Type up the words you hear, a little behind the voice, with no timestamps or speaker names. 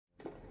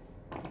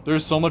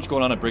There's so much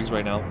going on at Briggs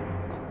right now.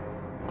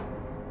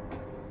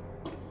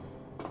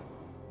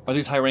 Are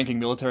these high-ranking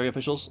military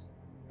officials?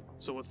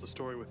 So what's the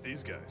story with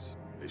these guys?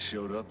 They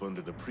showed up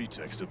under the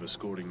pretext of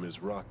escorting Ms.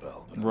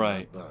 Rockbell, but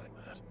Right. I'm not buying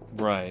that.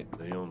 Right.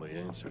 They only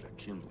answered to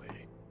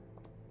Kimberly.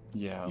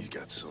 Yeah. He's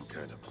got some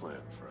kind of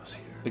plan for us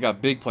here. They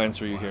got big plans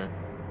for you here.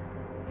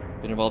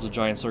 It involves a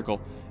giant circle.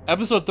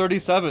 Episode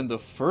 37, the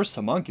First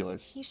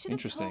Homunculus. You should have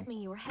Interesting. told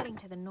me you were heading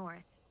to the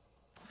north.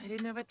 I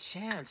didn't have a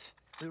chance.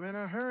 We were in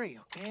a hurry,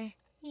 okay?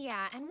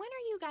 Yeah, and when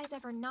are you guys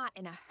ever not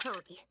in a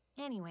hurry?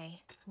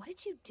 Anyway, what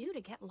did you do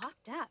to get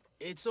locked up?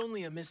 It's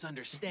only a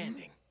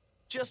misunderstanding.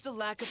 Just a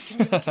lack of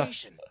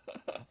communication.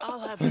 I'll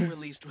have them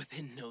released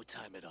within no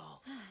time at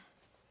all.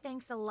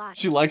 Thanks a lot.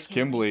 She Mr. likes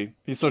Kimberly. Kimberly.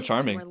 He's so These two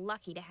charming. We're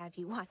lucky to have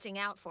you watching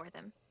out for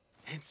them.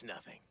 It's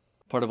nothing.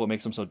 Part of what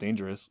makes him so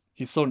dangerous.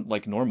 He's so,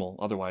 like, normal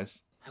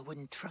otherwise. I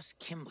wouldn't trust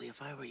Kimberly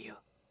if I were you.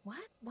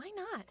 What? Why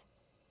not?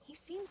 He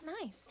seems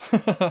nice.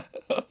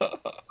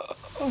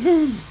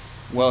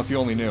 Well, if you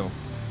only knew.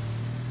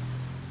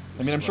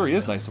 I mean, I'm sure he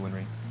is nice to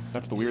Winry.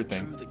 That's the weird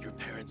thing. Is it true that your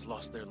parents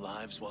lost their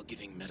lives while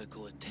giving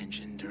medical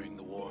attention during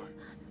the war?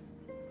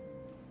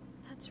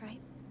 That's right.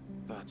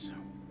 Thought so.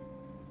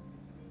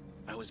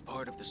 I was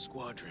part of the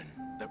squadron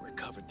that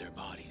recovered their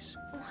bodies.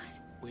 What?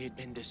 We had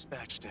been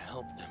dispatched to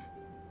help them,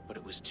 but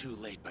it was too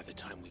late by the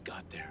time we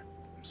got there.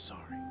 I'm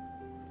sorry.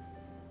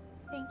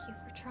 Thank you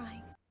for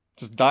trying.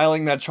 Just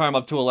dialing that charm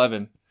up to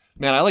 11.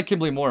 Man, I like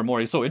Kimberly more and more.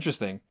 He's so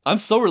interesting. I'm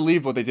so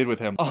relieved what they did with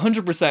him.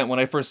 100% when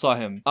I first saw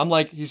him. I'm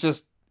like, he's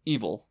just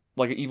evil.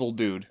 Like an evil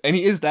dude. And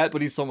he is that,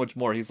 but he's so much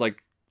more. He's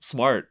like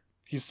smart.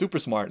 He's super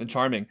smart and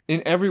charming.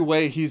 In every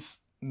way, he's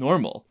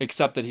normal,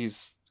 except that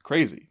he's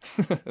crazy,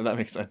 if that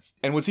makes sense.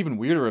 And what's even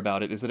weirder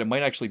about it is that it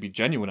might actually be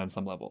genuine on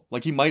some level.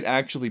 Like, he might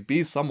actually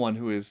be someone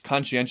who is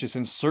conscientious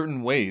in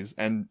certain ways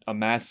and a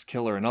mass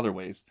killer in other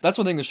ways. That's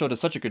one thing the show does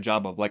such a good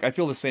job of. Like, I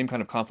feel the same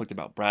kind of conflict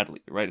about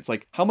Bradley, right? It's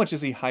like, how much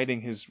is he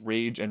hiding his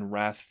rage and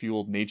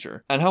wrath-fueled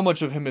nature? And how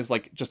much of him is,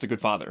 like, just a good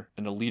father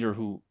and a leader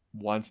who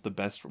wants the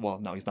best for, well,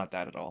 no, he's not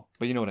that at all.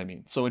 But you know what I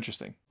mean. So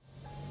interesting.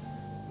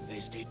 They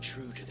stayed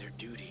true to their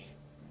duty,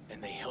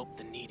 and they helped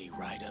the needy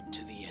right up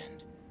to the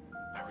end.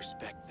 I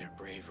respect their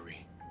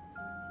bravery.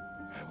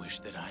 I wish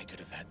that I could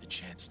have had the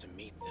chance to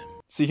meet them.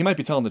 See, he might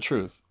be telling the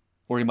truth.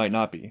 Or he might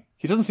not be.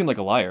 He doesn't seem like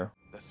a liar.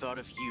 The thought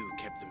of you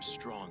kept them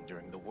strong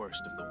during the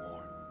worst of the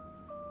war.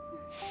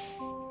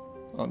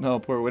 Oh no,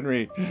 poor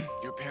Winry.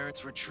 Your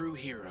parents were true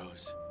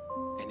heroes,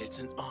 and it's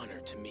an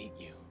honor to meet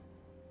you.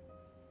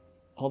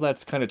 All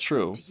that's kind of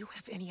true. Do you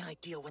have any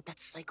idea what that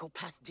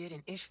psychopath did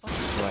in Ishvar?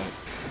 Right.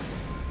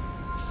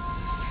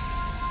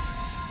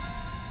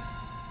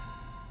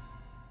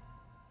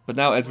 But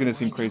now Ed's gonna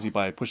seem crazy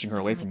by pushing her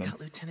away from him. Got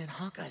Lieutenant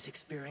Hawkeye's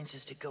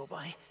experiences to go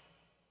by,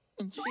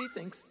 and she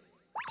thinks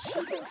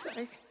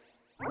I.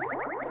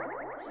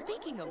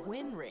 Speaking of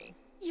Winry,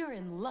 you're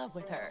in love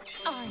with her,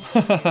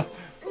 aren't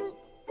you?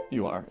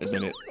 You are.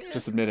 Admit it.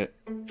 Just admit it.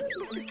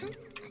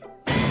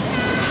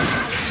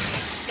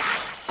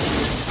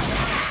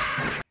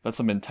 That's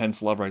some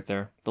intense love right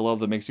there. The love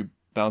that makes you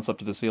bounce up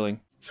to the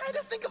ceiling. Try to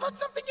think about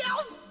something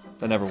else.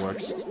 That never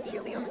works.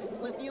 Helium,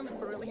 lithium,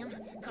 beryllium,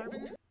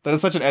 carbon. That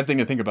is such an Ed thing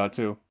to think about,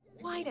 too.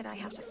 Why did I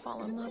have to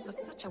fall in love with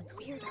such a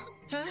weirdo?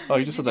 Oh,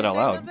 you just said that out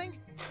loud.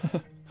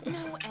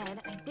 No,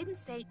 Ed, I didn't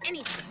say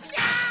anything.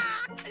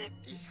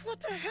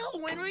 What the hell,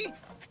 Winry?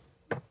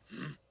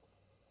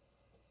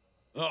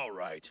 All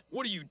right,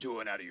 what are you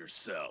doing out of your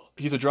cell?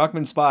 He's a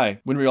Drachman spy.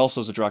 Winry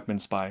also is a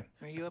Drachman spy.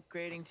 Are you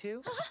upgrading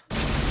too?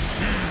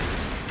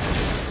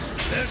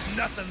 There's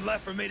nothing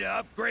left for me to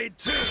upgrade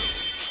to.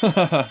 Okay.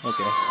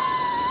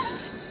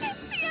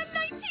 It's the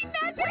M19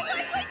 Magpie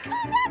lightweight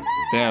combat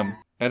model! Damn.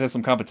 Ed has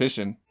some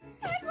competition.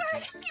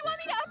 Edward, you want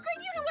me to upgrade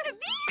you to one of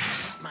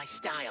these? My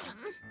style.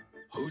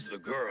 Who's the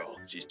girl?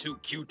 She's too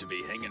cute to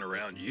be hanging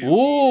around you.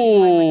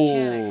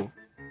 Ooh.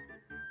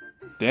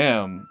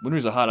 Damn.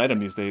 Winry's a hot item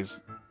these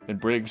days. In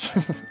Briggs.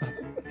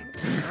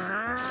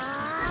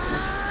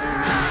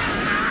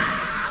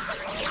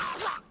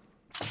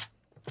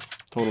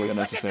 Totally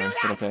unnecessary,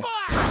 but okay.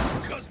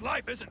 Because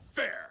life isn't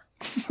fair.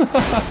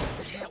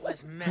 That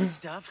was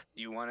messed up.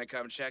 You want to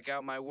come check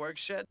out my work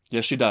shed?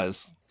 Yes, she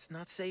does. It's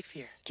not safe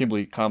here.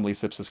 Kimberly calmly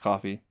sips his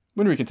coffee.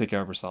 Winry can take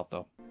care of herself,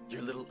 though.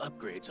 Your little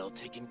upgrade's all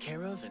taken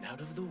care of and out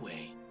of the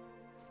way.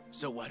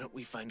 So why don't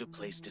we find a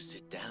place to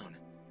sit down?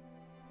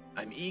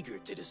 I'm eager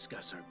to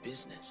discuss our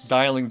business.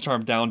 Dialing the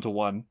charm down to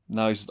 1.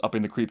 Now he's just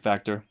upping the creep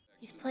factor.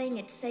 He's playing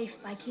it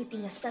safe by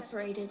keeping us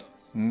separated.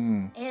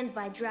 And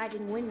by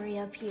dragging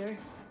Winry up here.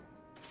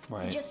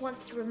 right. He just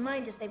wants to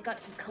remind us they've got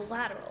some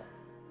collateral.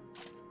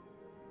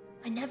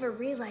 I never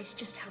realized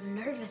just how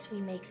nervous we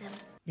make them.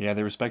 Yeah,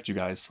 they respect you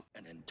guys.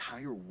 An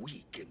entire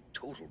week in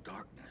total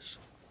darkness.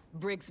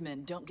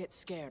 Briggsmen don't get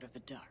scared of the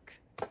dark.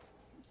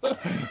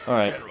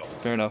 Alright, General,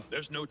 fair enough.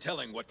 There's no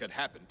telling what could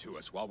happen to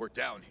us while we're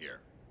down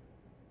here.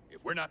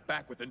 If we're not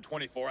back within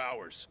 24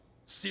 hours,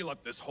 seal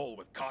up this hole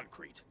with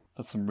concrete.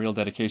 That's some real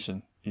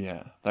dedication.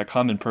 Yeah, that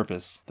common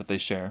purpose that they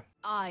share.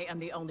 I am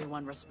the only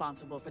one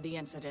responsible for the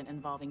incident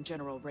involving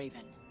General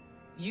Raven.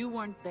 You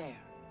weren't there,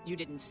 You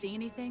didn't see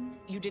anything,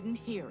 you didn't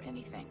hear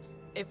anything.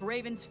 If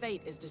Raven's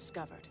fate is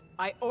discovered,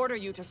 I order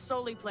you to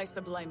solely place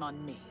the blame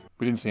on me.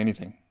 We didn't see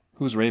anything.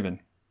 Who's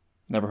Raven?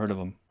 Never heard of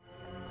him.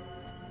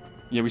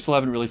 Yeah, we still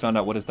haven't really found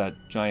out what is that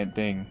giant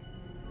thing.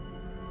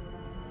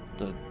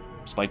 The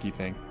spiky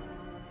thing.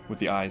 With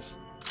the eyes.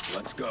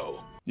 Let's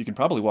go. You can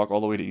probably walk all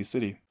the way to East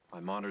City.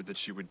 I'm honored that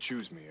she would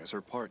choose me as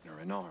her partner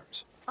in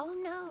arms. Oh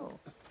no.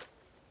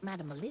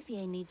 Madame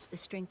Olivier needs the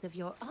strength of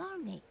your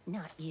army,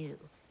 not you.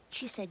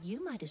 She said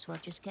you might as well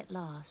just get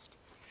lost.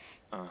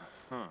 Uh-huh.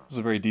 This is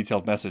a very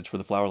detailed message for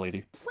the flower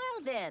lady.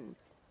 Well then,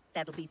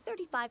 that'll be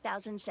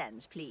 35,000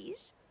 cents,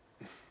 please.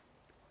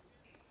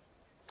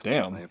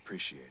 Damn. I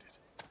appreciate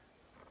it.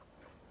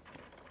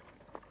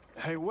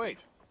 Hey,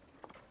 wait.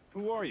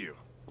 Who are you?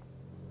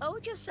 Oh,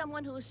 just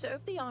someone who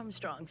served the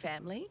Armstrong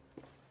family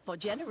for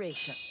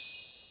generations.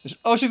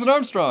 Oh, she's an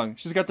Armstrong.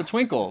 She's got the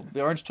twinkle,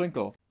 the orange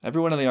twinkle.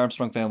 Everyone in the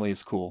Armstrong family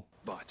is cool.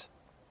 But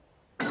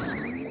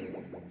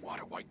what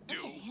do I do?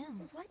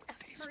 What a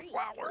These freak.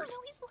 flowers. Oh,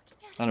 no, he's looking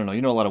at I don't know.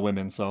 You know a lot of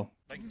women, so.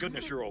 Thank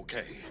goodness you're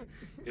okay.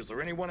 Is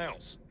there anyone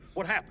else?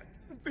 What happened?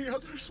 The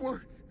others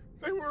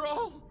they were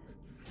all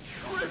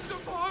ripped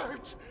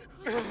apart.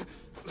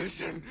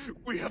 Listen,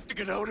 we have to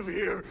get out of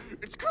here.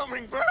 It's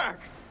coming back.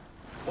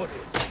 What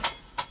is?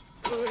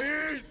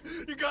 Please,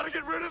 you gotta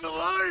get rid of the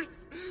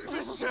lights.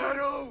 The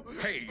shadow.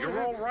 Hey,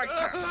 you're all right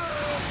now.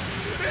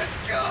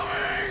 It's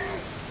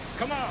coming.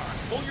 Come on,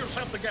 pull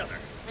yourself together.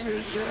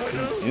 The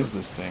shadow. What is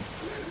this thing?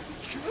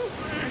 It's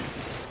coming.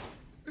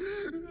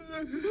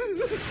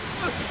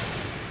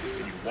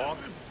 Can you walk?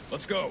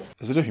 Let's go.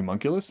 Is it a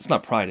homunculus? It's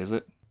not Pride, is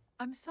it?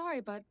 I'm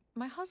sorry, but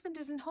my husband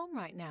isn't home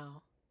right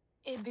now.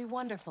 It'd be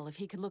wonderful if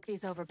he could look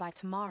these over by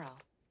tomorrow.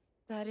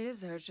 That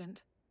is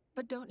urgent.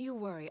 But don't you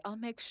worry, I'll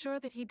make sure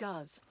that he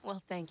does.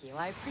 Well, thank you.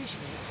 I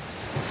appreciate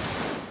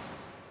it.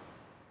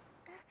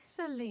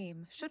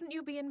 Selim, shouldn't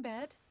you be in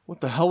bed?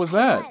 What the hell was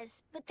that? I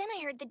was, but then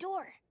I heard the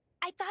door.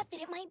 I thought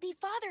that it might be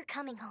Father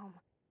coming home.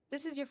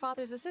 This is your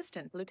father's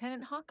assistant,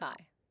 Lieutenant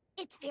Hawkeye.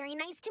 It's very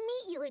nice to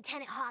meet you,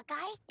 Lieutenant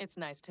Hawkeye. It's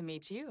nice to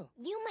meet you.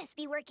 You must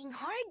be working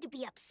hard to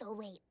be up so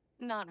late.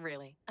 Not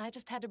really. I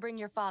just had to bring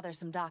your father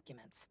some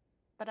documents.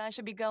 But I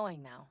should be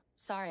going now.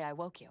 Sorry I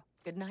woke you.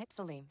 Good night,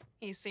 Selim.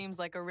 He seems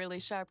like a really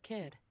sharp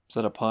kid. Is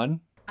that a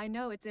pun? I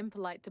know it's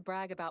impolite to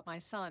brag about my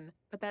son,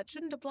 but that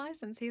shouldn't apply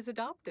since he's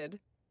adopted.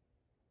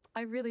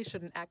 I really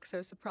shouldn't act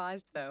so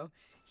surprised, though.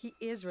 He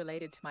is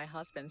related to my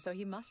husband, so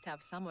he must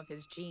have some of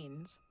his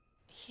genes.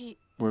 He's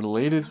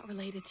Related not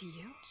related to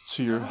you?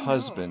 to your Oh, no.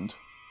 husband.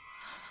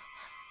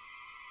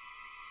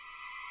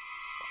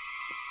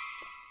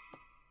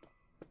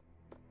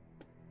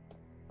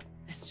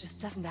 This just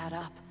doesn't add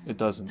up. It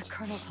doesn't. The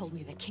Colonel told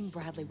me that King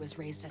Bradley was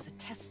raised as a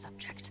test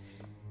subject.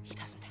 He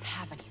doesn't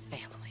have any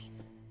family.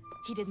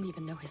 He didn't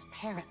even know his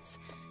parents.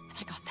 And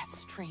I got that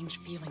strange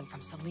feeling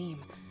from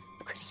Selim.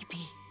 Could he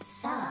be?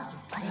 So,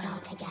 you've put it all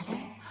together?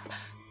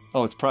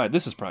 Oh, it's Pride.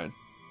 This is Pride.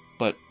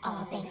 But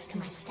All thanks to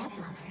my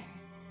stepmother.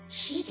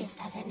 She just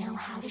doesn't know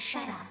how to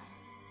shut up.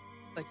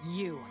 But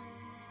you.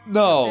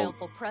 no. Your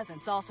baleful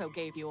presence also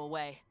gave you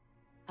away.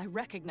 I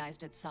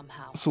recognized it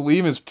somehow.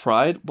 Selim is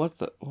Pride? What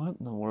in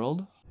the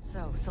world?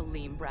 So,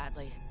 Selim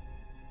Bradley,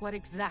 what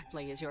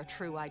exactly is your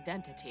true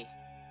identity?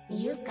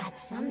 You've got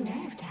some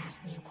nerve to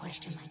ask me a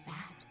question like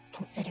that,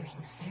 considering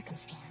the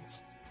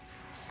circumstance.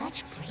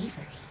 Such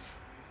bravery.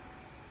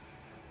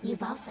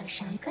 You've also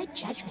shown good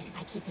judgment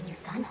by keeping your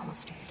gun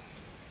holstered.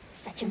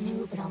 Such a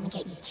move would only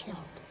get you killed.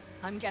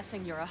 I'm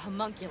guessing you're a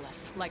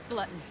homunculus, like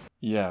Gluttony.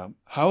 Yeah.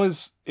 How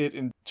is it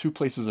in two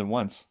places at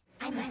once?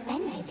 I'm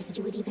offended that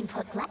you would even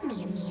put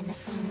Gluttony and me in the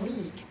same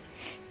league.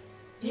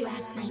 You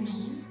ask my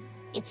name?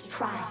 It's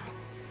Pride.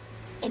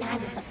 And I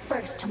was the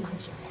first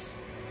homunculus.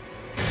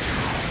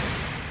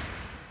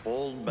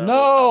 Full Metal No,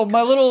 Alchemist.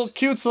 my little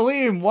cute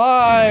Selim.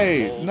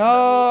 Why? Full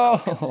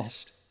No. Metal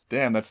Alchemist.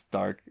 Damn, that's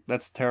dark.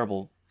 That's a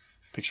terrible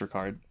picture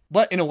card.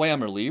 But in a way,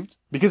 I'm relieved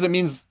because it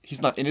means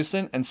he's not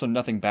innocent, and so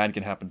nothing bad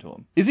can happen to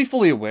him. Is he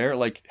fully aware?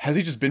 Like, has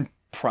he just been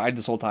Pride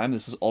this whole time?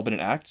 This has all been an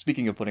act?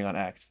 Speaking of putting on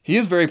acts, he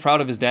is very proud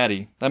of his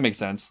daddy. That makes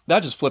sense.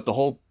 That just flipped the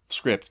whole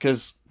script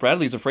because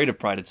Bradley's afraid of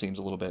Pride, it seems,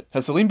 a little bit.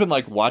 Has Selim been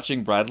like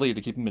watching Bradley to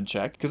keep him in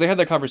check? Because they had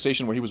that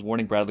conversation where he was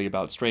warning Bradley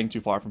about straying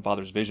too far from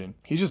Father's vision.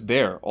 He's just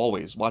there,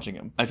 always, watching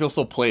him. I feel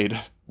so played.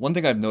 One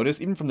thing I've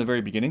noticed, even from the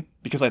very beginning,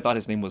 because I thought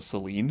his name was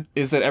Celine,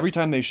 is that every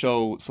time they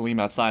show Selim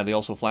outside, they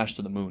also flash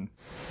to the moon.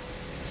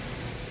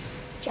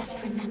 Just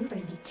remember,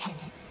 Lieutenant,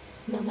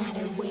 no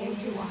matter where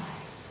you are,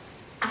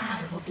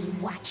 I will be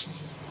watching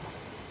you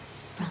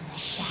from the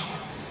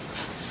shadows.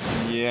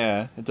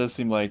 Yeah, it does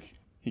seem like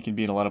he can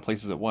be in a lot of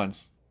places at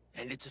once.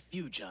 And it's a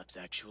few jobs,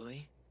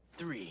 actually.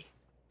 3.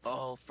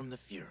 All from the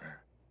Fuhrer.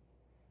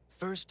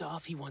 First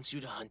off, he wants you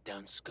to hunt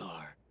down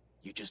Scar.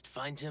 You just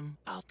find him,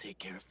 I'll take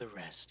care of the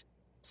rest.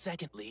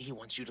 Secondly, he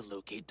wants you to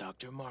locate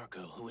Dr.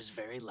 Marco, who is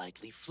very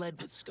likely fled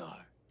with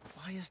Scar.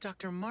 Why is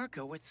Dr.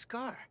 Marco with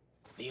Scar?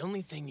 The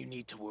only thing you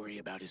need to worry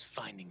about is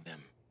finding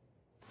them.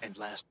 And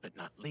last but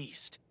not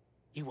least,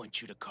 he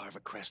wants you to carve a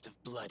crest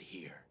of blood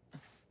here.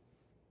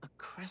 A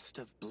crest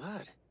of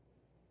blood?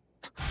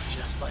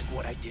 Just like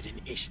what I did in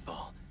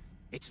Ishval.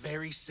 It's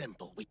very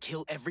simple. We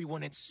kill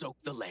everyone and soak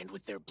the land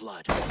with their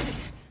blood.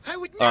 I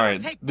would All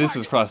right, this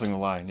is crossing the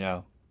line,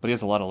 yeah. But he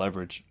has a lot of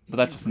leverage. But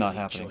that's just not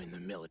happening. Join the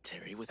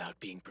military without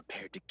being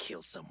prepared to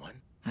kill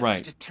someone. Right. I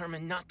was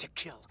determined not to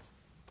kill.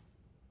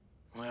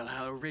 Well,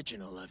 how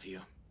original of you.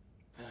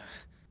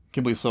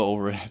 Kimblee's so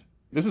over it.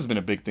 This has been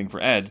a big thing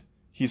for Ed.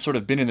 He's sort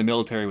of been in the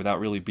military without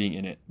really being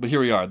in it. But here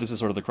we are. This is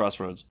sort of the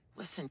crossroads.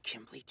 Listen,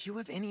 Kimblee, do you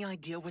have any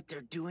idea what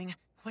they're doing?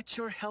 What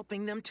you're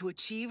helping them to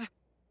achieve?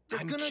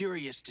 I'm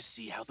curious to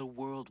see how the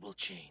world will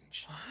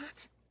change.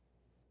 What?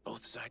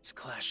 Both sides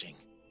clashing.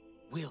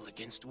 Will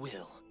against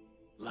will.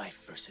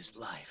 Life versus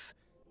life.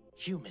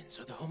 Humans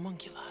or the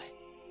homunculi.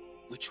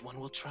 Which one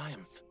will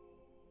triumph?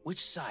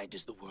 Which side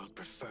does the world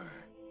prefer?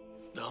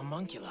 The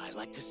homunculi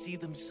like to see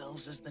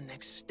themselves as the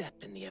next step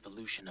in the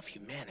evolution of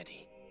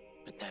humanity.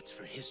 But that's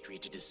for history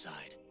to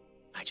decide.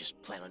 I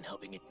just plan on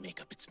helping it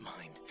make up its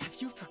mind. Have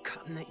you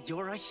forgotten that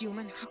you're a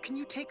human? How can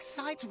you take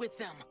sides with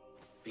them?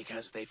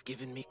 Because they've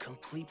given me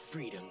complete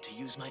freedom to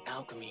use my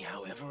alchemy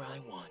however I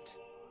want.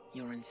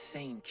 You're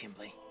insane,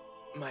 Kimblee.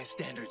 My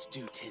standards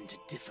do tend to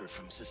differ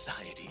from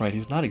society's. Right,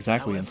 he's not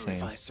exactly However, insane.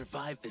 If I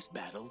survive this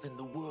battle, then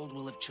the world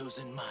will have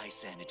chosen my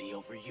sanity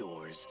over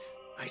yours.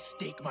 I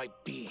stake my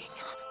being,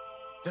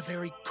 the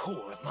very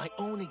core of my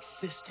own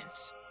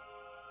existence.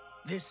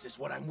 This is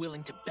what I'm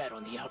willing to bet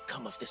on the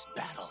outcome of this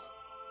battle.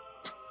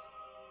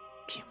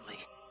 Kimblee,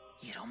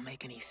 you don't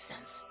make any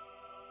sense.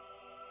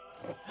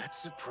 That's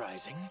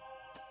surprising.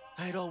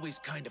 I'd always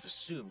kind of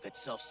assumed that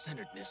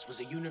self-centeredness was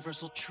a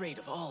universal trait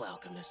of all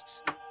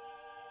alchemists.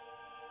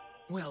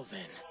 Well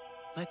then,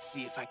 let's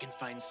see if I can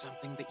find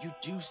something that you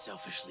do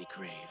selfishly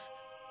crave.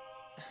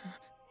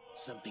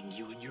 Something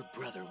you and your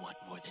brother want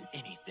more than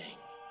anything.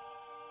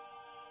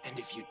 And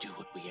if you do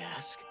what we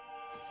ask,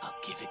 I'll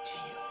give it to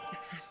you.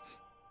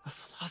 A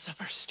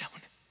Philosopher's Stone.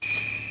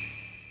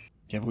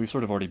 Yeah, but we've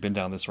sort of already been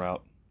down this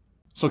route.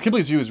 So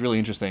Kimblee's view is really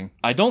interesting.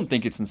 I don't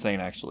think it's insane,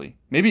 actually.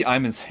 Maybe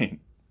I'm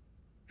insane.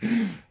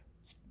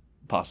 It's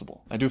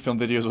possible. I do film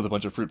videos with a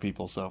bunch of fruit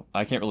people, so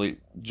I can't really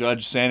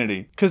judge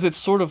sanity. Because it's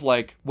sort of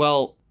like,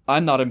 well,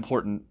 I'm not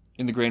important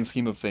in the grand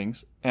scheme of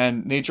things,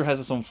 and nature has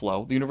its own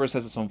flow, the universe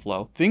has its own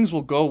flow, things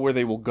will go where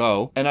they will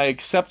go, and I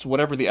accept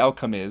whatever the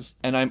outcome is,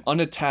 and I'm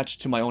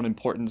unattached to my own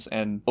importance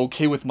and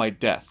okay with my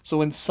death.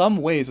 So in some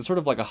ways, it's sort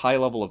of like a high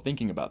level of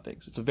thinking about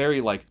things. It's a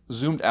very like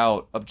zoomed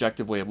out,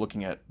 objective way of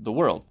looking at the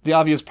world. The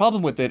obvious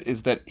problem with it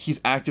is that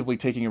he's actively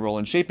taking a role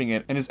in shaping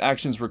it, and his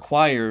actions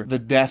require the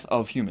death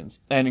of humans,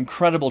 and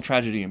incredible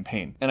tragedy and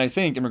pain. And I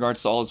think in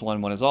regards to all is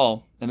one, one is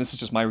all, and this is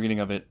just my reading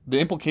of it, the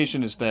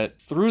implication is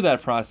that through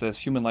that process,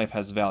 human life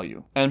has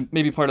value. And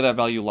maybe part of that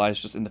value lies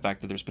just in the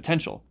fact that there's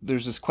potential.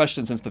 There's this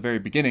question since the very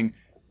beginning,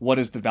 what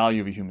is the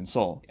value of a human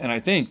soul? And I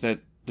think that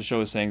the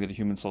show is saying that a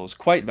human soul is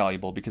quite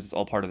valuable because it's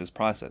all part of this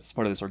process, it's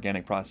part of this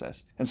organic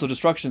process. And so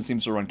destruction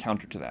seems to run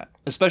counter to that,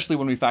 especially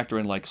when we factor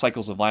in like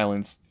cycles of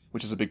violence,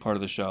 which is a big part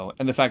of the show,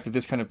 and the fact that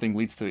this kind of thing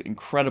leads to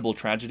incredible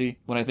tragedy,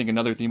 when I think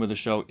another theme of the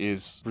show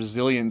is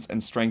resilience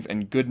and strength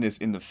and goodness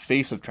in the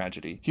face of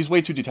tragedy. He's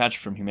way too detached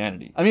from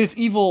humanity. I mean, it's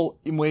evil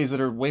in ways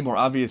that are way more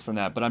obvious than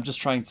that, but I'm just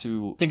trying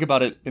to think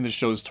about it in the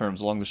show's terms,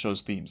 along the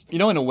show's themes. You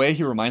know, in a way,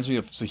 he reminds me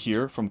of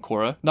Zahir from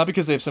Korra, not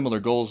because they have similar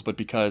goals, but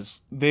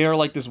because they are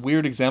like this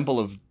weird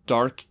example of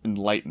dark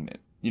enlightenment.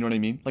 You know what I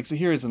mean? Like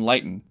Zahir is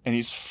enlightened and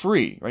he's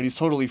free, right? He's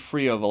totally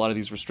free of a lot of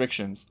these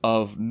restrictions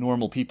of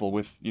normal people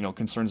with, you know,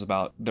 concerns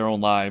about their own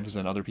lives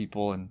and other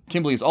people. And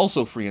Kimblee is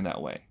also free in that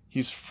way.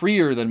 He's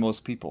freer than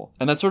most people.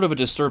 And that's sort of a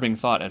disturbing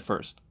thought at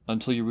first,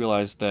 until you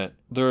realize that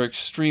there are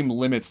extreme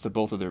limits to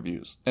both of their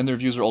views. And their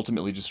views are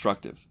ultimately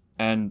destructive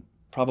and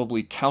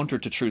probably counter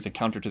to truth and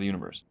counter to the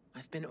universe.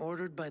 I've been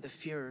ordered by the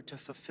Führer to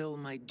fulfill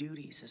my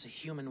duties as a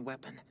human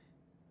weapon.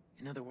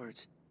 In other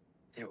words,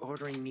 they're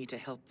ordering me to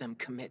help them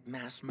commit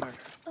mass murder.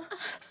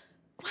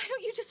 Why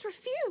don't you just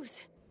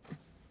refuse?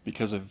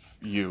 Because of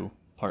you,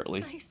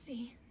 partly. I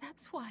see.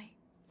 That's why.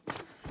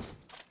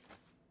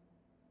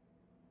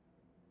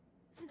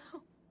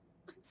 No.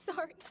 I'm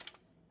sorry.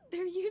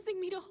 They're using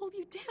me to hold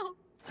you down.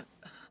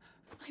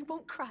 I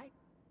won't cry.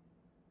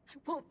 I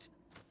won't.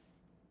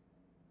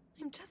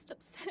 I'm just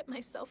upset at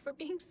myself for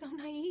being so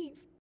naive.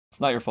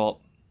 It's not your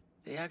fault.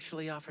 They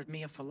actually offered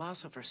me a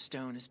Philosopher's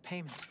Stone as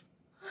payment.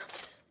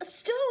 A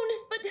stone?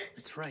 But...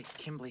 That's right,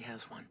 Kimblee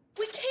has one.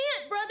 We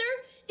can't, brother!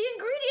 The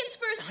ingredients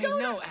for a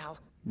stone... I know, Al.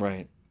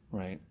 Right,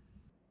 right.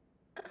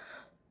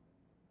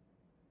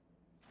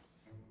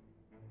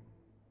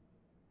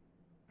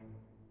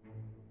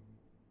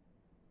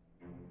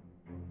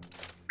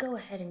 Go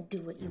ahead and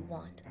do what you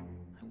want.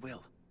 I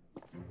will.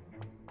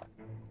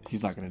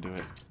 He's not gonna do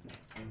it.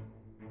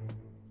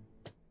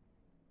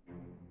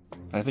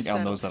 I think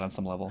Al knows that on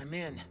some level. I'm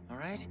in,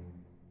 alright?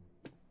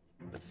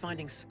 But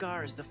finding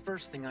Scar is the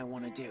first thing I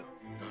want to do.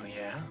 Oh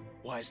yeah?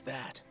 Why's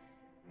that?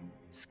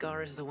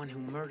 Scar is the one who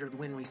murdered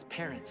Winry's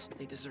parents.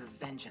 They deserve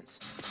vengeance.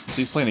 So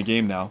he's playing a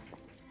game now.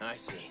 I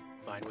see.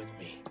 Fine with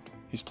me.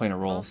 He's playing a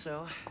role.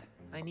 Also,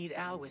 I need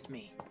Al with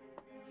me.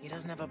 He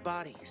doesn't have a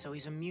body, so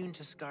he's immune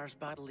to Scar's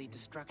bodily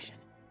destruction.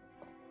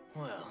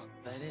 Well,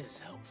 that is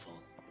helpful.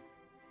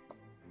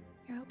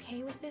 You're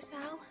okay with this,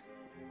 Al?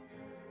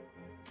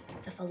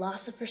 The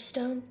Philosopher's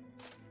Stone?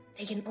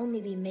 They can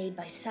only be made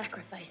by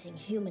sacrificing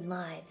human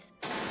lives.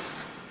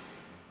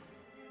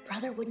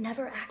 Brother would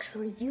never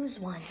actually use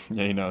one.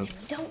 Yeah, he knows.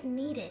 We don't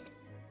need it.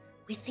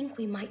 We think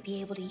we might be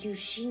able to use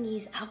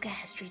Xingyi's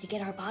alchemy to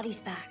get our bodies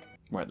back.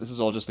 Right, this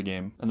is all just a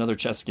game. Another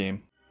chess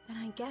game. Then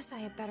I guess I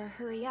had better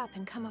hurry up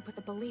and come up with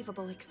a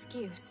believable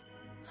excuse.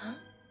 Huh?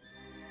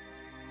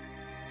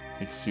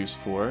 Excuse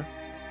for?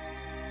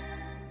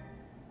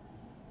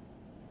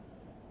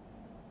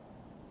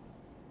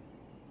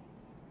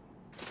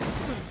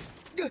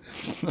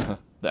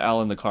 The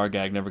Al in the car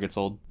gag never gets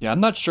old. Yeah, I'm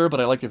not sure,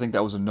 but I like to think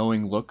that was a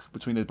knowing look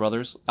between the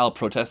brothers. Al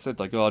protested,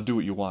 like, oh, I'll do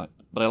what you want.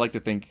 But I like to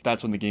think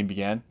that's when the game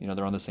began. You know,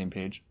 they're on the same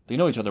page. They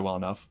know each other well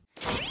enough.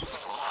 Come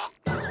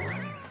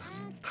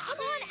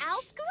on,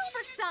 Al, scoot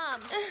over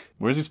some!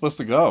 Where's he supposed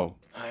to go?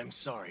 I'm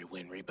sorry,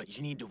 Winry, but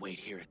you need to wait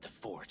here at the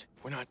fort.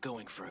 We're not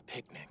going for a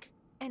picnic.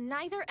 And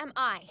neither am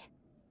I.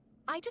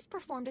 I just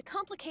performed a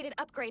complicated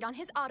upgrade on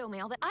his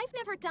automail that I've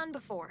never done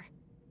before.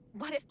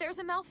 What if there's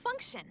a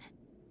malfunction?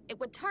 It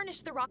would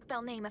tarnish the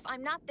Rockbell name if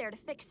I'm not there to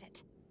fix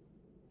it.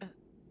 Do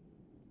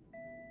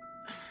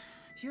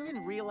you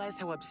even realize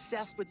how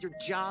obsessed with your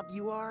job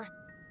you are?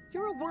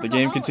 You're a workaholic. The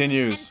game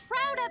continues. And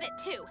proud of it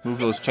too. Move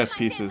those chess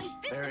pieces.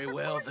 Very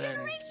well then,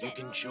 you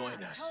can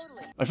join us.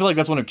 I feel like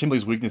that's one of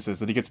Kimberly's weaknesses,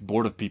 that he gets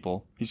bored of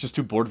people. He's just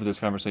too bored for this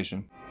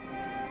conversation.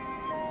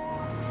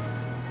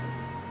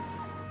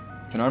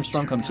 Can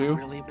Armstrong come too?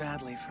 Really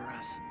badly for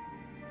us.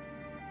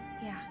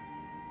 Yeah.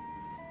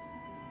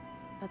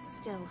 But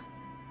still,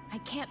 I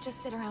can't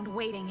just sit around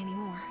waiting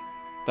anymore.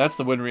 That's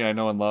the Winry I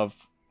know and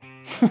love.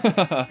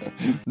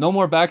 No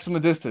more backs in the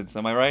distance,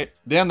 am I right?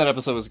 Damn, that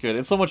episode was good.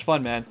 It's so much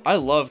fun, man. I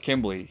love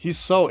Kimberly. He's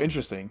so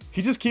interesting.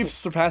 He just keeps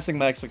surpassing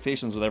my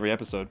expectations with every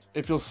episode.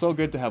 It feels so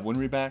good to have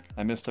Winry back.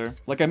 I missed her.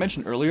 Like I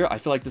mentioned earlier, I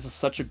feel like this is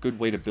such a good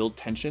way to build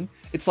tension.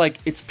 It's like,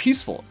 it's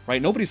peaceful,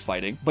 right? Nobody's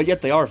fighting, but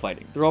yet they are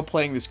fighting. They're all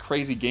playing this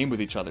crazy game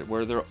with each other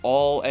where they're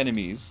all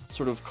enemies,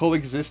 sort of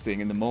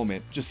coexisting in the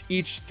moment, just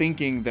each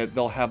thinking that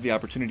they'll have the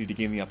opportunity to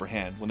gain the upper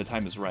hand when the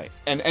time is right.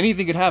 And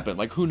anything could happen,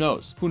 like who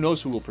knows? Who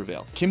knows who will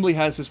prevail? Kimberly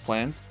has his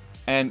plans,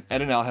 and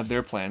Ed and Al have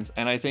their plans,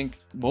 and I think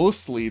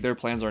mostly their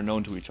plans are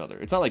known to each other.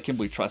 It's not like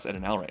Kimberly trusts Ed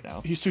and Al right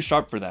now. He's too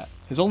sharp for that.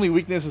 His only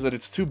weakness is that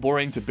it's too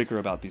boring to bicker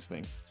about these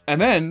things. And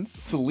then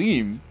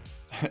Selim,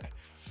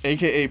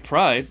 aka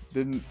Pride,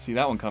 didn't see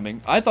that one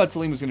coming. I thought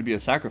Selim was going to be a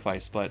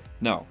sacrifice, but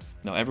no,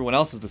 everyone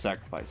else is the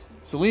sacrifice.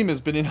 Selim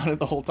has been in on it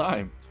the whole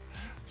time.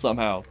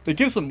 Somehow. They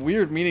give some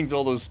weird meaning to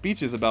all those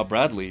speeches about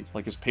Bradley,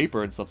 like his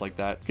paper and stuff like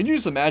that. Can you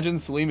just imagine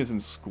Selim is in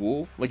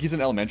school? Like he's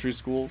in elementary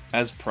school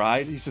as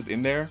Pride. He's just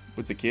in there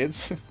with the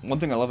kids. One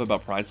thing I love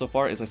about Pride so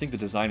far is I think the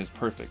design is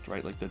perfect,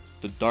 right? Like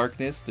the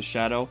darkness, the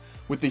shadow,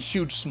 with the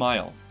huge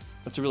smile.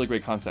 That's a really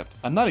great concept.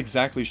 I'm not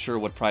exactly sure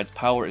what Pride's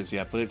power is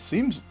yet, but it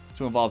seems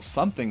to involve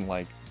something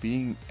like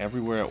being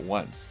everywhere at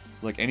once.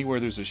 Like anywhere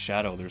there's a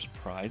shadow, there's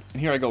pride.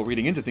 And here I go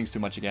reading into things too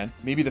much again.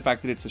 Maybe the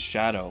fact that it's a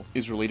shadow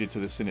is related to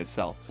the sin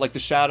itself. Like the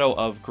shadow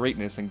of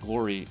greatness and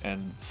glory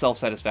and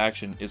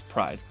self-satisfaction is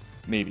pride.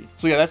 Maybe.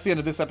 So yeah, that's the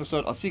end of this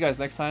episode. I'll see you guys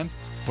next time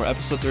for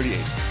episode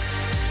 38.